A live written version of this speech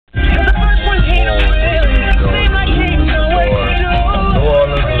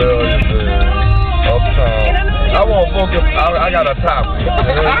got a topic.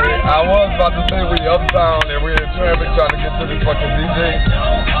 I was about to say we uptown and we're in traffic trying to get to this fucking DJ.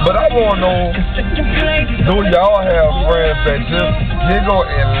 But I want to know, do y'all have friends that just giggle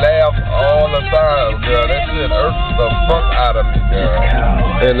and laugh all the time, girl? That shit irks the fuck out of me,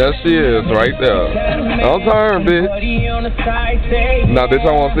 girl. And there she is right there. Don't turn, bitch. Now, bitch,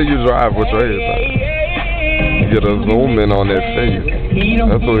 I want to see you drive with your head tight. Get a zoom in on that face.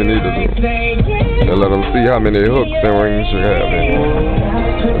 That's what we need to do. And let them see how many hooks and rings you have in.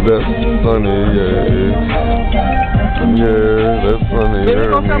 That's funny, yeah. Yeah, that's funny. Baby,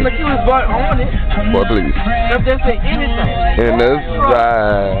 gonna come the cutest boy on it. Boy, please. If they say anything. And that's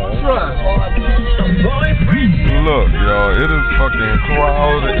jive. Look, y'all, it is fucking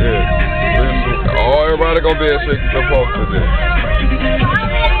crowded. Oh, everybody gonna be at Shake the Pulse today.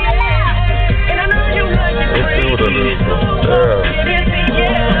 Let's see what it is.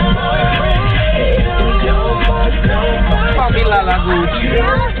 Call me Lala Gucci.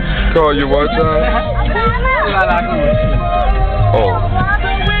 Call you what, child? Lala Gucci. Oh.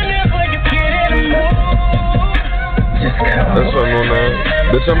 That's your new name.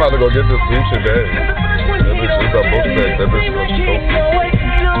 Bitch, I'm about to go get this Gucci bag. That bitch is a book bag. That bitch looks so cute.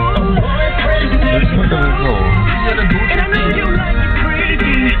 Bitch, look at this home.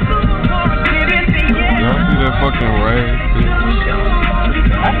 Y'all see that fucking rag, bitch?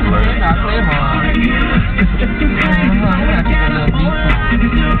 That's right.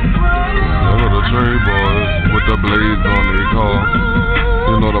 Them little trade boys with the blades on their car.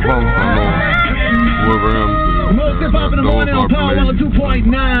 You know the bumps on them. Whoever them. Most hip hop in the morning on Power 2.99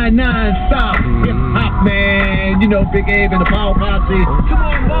 stop. Hip hop, man. You know, Big Abe and the Power Posse.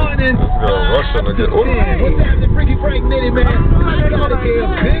 Tomorrow morning. Let's go. Rushing to get. What's happening, Freaky Frank Nitty, man? Gotta get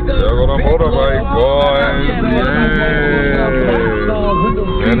bigger. They're gonna motorbike, boys.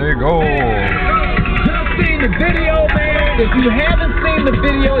 There they go. Just seen the video, man. If you haven't seen the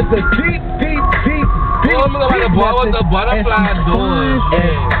video, it's a deep. Oh, I'm like a boy with the butterfly doors.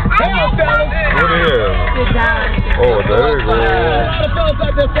 Hey, fellas. What is? Oh, there you go.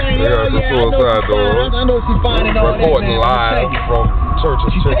 They got the suicide doors. I know she's fine and all that. Reporting live from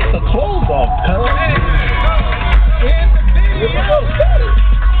Church's Chicken. Take the clothes off, cuz.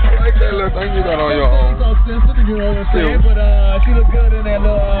 I like that little thing you got on your arm. So sensitive, you know what I'm saying? But she look good in that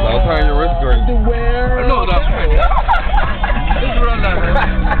little. Now turn your wrist green. Underwear. No, that's right. Just run that, man.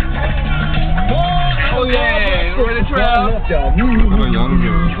 Oh yeah, ready to travel? Look at young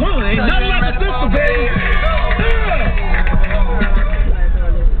girl. Well, ain't nothing like a sister, baby.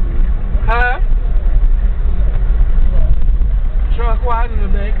 Huh? Try quiet in the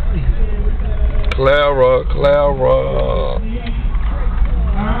back, please. Clara.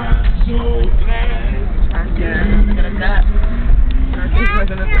 I'm so glad. I'm gonna die.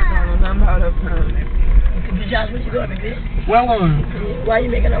 I'm out of time. Josh, what you doing, bitch? Well, why are you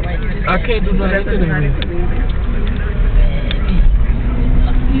making up right here? I can't do nothing today.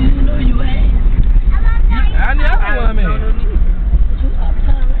 You know you ain't. I know what I mean. You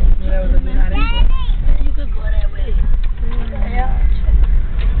uptown right now. You could go that way.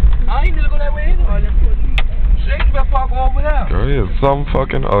 I ain't gonna go that way anyway. Shakespeare Park over there. Girl, he is some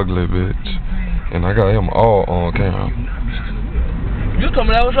fucking ugly bitch. And I got him all on camera. You told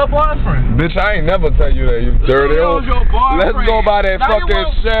me that was your boyfriend. Bitch, I ain't never tell you that, you dirty old. Let's go by that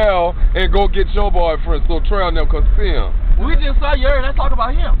fucking shell and go get your boyfriend so Trey and them can see him. We just saw yours. Let's talk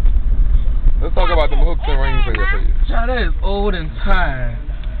about him. Let's talk about them hooks and rings in your face. Child, that is old and tired.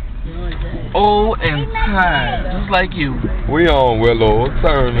 Old and tired. Just like you. We on Willow,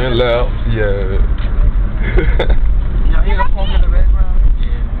 turning left, yeah. Y'all hear the phone in the background?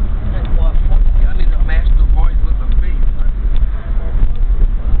 Yeah. Y'all need to match the voice with the face.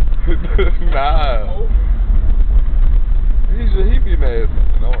 Nah. He be mad.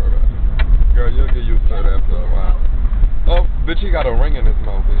 Don't worry about it. Girl, you'll get used to it after a while. Oh, bitch, he got a ring in his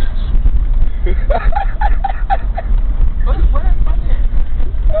mouth, bitch. What is funny?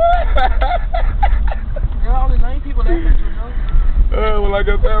 There are only 9 people laughing at you, though. Well, I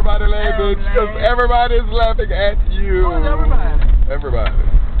guess everybody laughing, bitch, because everybody's laughing at you. Who's everybody? Everybody.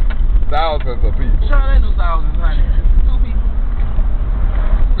 Thousands of people. Sure, ain't no thousands, honey. 2 people.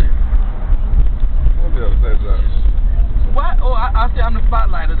 Won't be able to say that. What? Oh, I see I'm the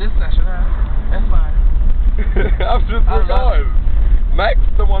spotlight of this session, huh? That's fine. I'm just recording. Max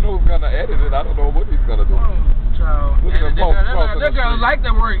the one who's gonna edit it. I don't know what he's gonna do. Oh, child. That girl like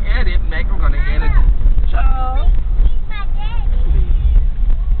the word edit. Max, I'm gonna edit it. Child.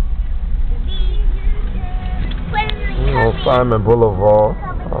 We're on Simon Boulevard.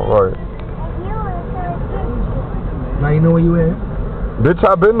 Alright. Now you know where you at? Bitch,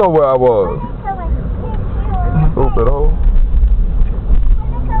 I been know where I was. Stupid hoe.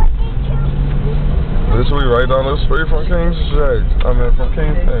 Bitch, we right down the street from King's Shacks. I mean, from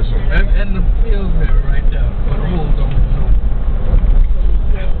King's Station. And the fields there, right there. The rules on the zoo.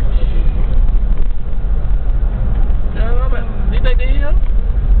 Do you think they here?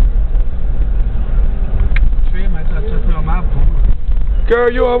 Trey might touch me on my boot.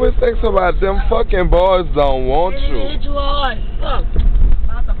 Girl, you always think about them fucking boys don't want you. You are. Fuck.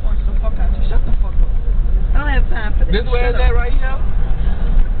 I'm about to punch the fuck out you. Shut the fuck up. I don't have time for this. This way is that right here?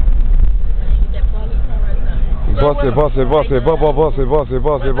 Boss it, boss it, boss it, boss it, boss it, boss it,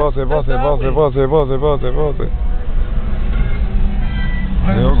 boss it, boss it, boss it, boss it, boss it, boss it, boss it, boss it.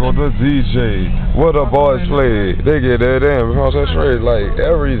 There go the DJ. What the boys play? They get that in because that's straight like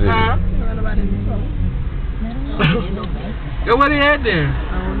everything. Yo, what they had there?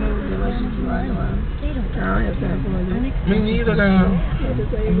 I don't know. I don't have time for it. Me neither, girl.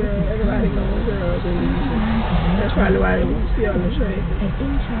 Everybody going girls. That's probably why they won't see on the train.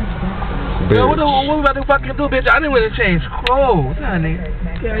 Yo, what we about to fucking do, bitch? I didn't want to change clothes, honey.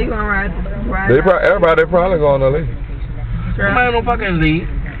 Yeah, you gonna ride Everybody probably going to leave. Somebody don't fucking leave.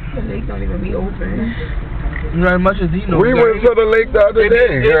 The lake don't even be open. Not as much as he knows. We went to the lake the other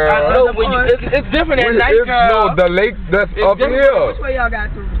day, girl. I know, it's different at night, girl. No, the lake that's up here. Which way y'all got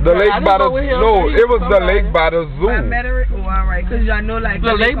to? The lake by the it was the lake by the zoo. By Metairie? Oh, all right, because y'all know like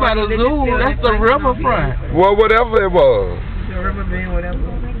the lake by the zoo. That's the riverfront. Well, whatever it was. The river bend, whatever.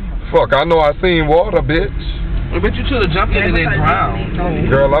 Fuck, I know I seen water, bitch. I bet you should have jumped in and then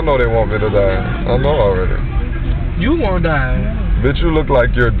drowned. Girl, I know they want me to die. I know already. You won't die. Bitch, you look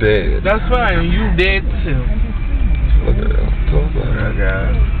like you're dead. That's fine. You dead too. Look at that.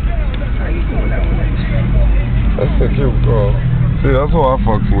 That's a cute girl. See, that's who I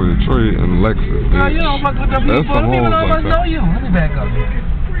fucks with, Trey and Lexus. No, you don't fuck with the people. The people don't must know you. Let me back up here.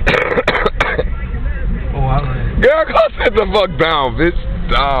 Oh, all right. Girl, go sit the fuck down, bitch.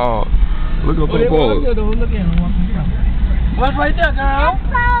 Down. Look at the balls. Look at him. What's right there, girl?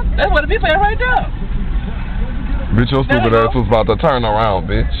 That's what the people at right there. Bitch, your stupid ass was about to turn around,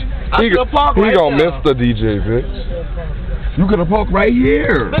 bitch. He gonna miss the DJ, bitch. You could have parked right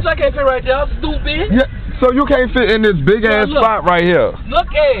here. Bitch, I can't fit right there, stupid. Yeah, so you can't fit in this big ass spot right here.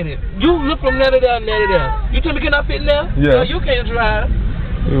 Look at it. You look from there to there and there to there. You tell me can I fit in there? Yeah. No, you can't drive.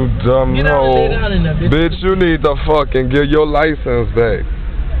 You dumb hoe. Bitch, you need to fucking get your license back.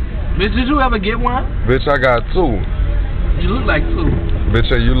 Bitch, did you ever get one? Bitch, I got 2. You look like 2.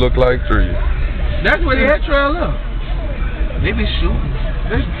 Bitch, you look like 3. That's where they had trail up. They be shooting.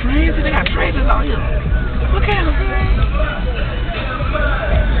 That's crazy. They got trailers out here. Look at them.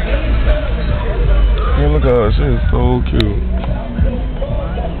 Yeah, look at her. She is so cute.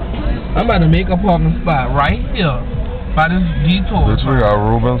 I'm about to make a parking spot right here by this detour. Bitch, we got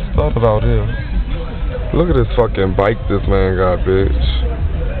Ruben started out here. Look at this fucking bike this man got, bitch.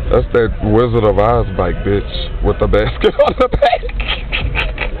 That's that Wizard of Oz bike, bitch, with the basket on the back.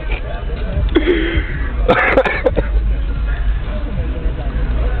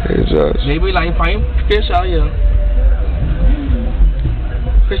 Hey, Josh. Maybe like find fish out here.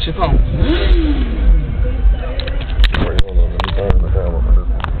 Fish your phone. Wait, hold on. Let me turn the camera for this.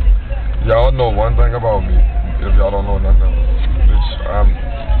 Y'all know one thing about me. If y'all don't know nothing else. Bitch, I'm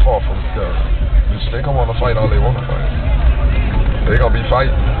far from scared. Bitch, they come on to fight all they want to fight. They gonna be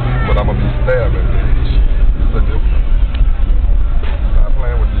fighting, but I'm gonna be stabbing, bitch. It's a difference. I'm not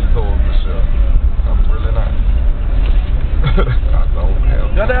playing with these hoes and shit. I'm really not. I don't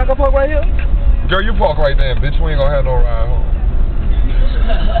have. Y'all think I can park right here? Girl, you park right there, bitch. We ain't gonna have no ride home.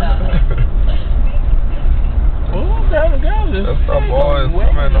 Oh, girl. That's the boys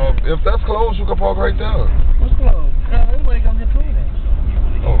coming up. If that's closed, you can park right there. What's closed? Girl, everybody gonna get through that.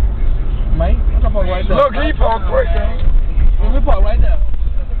 Oh. Mate, I can park right there. Look, he parked right there. We park right there.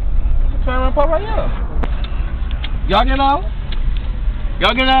 Turn around and park right here. Y'all get out?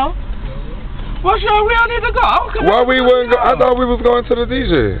 Y'all get out? Well, sure, we don't need to go. Why we wouldn't go? I thought we was going to the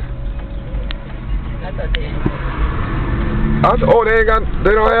DJ. I thought they Oh, they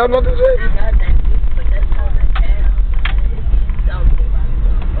don't have no DJ?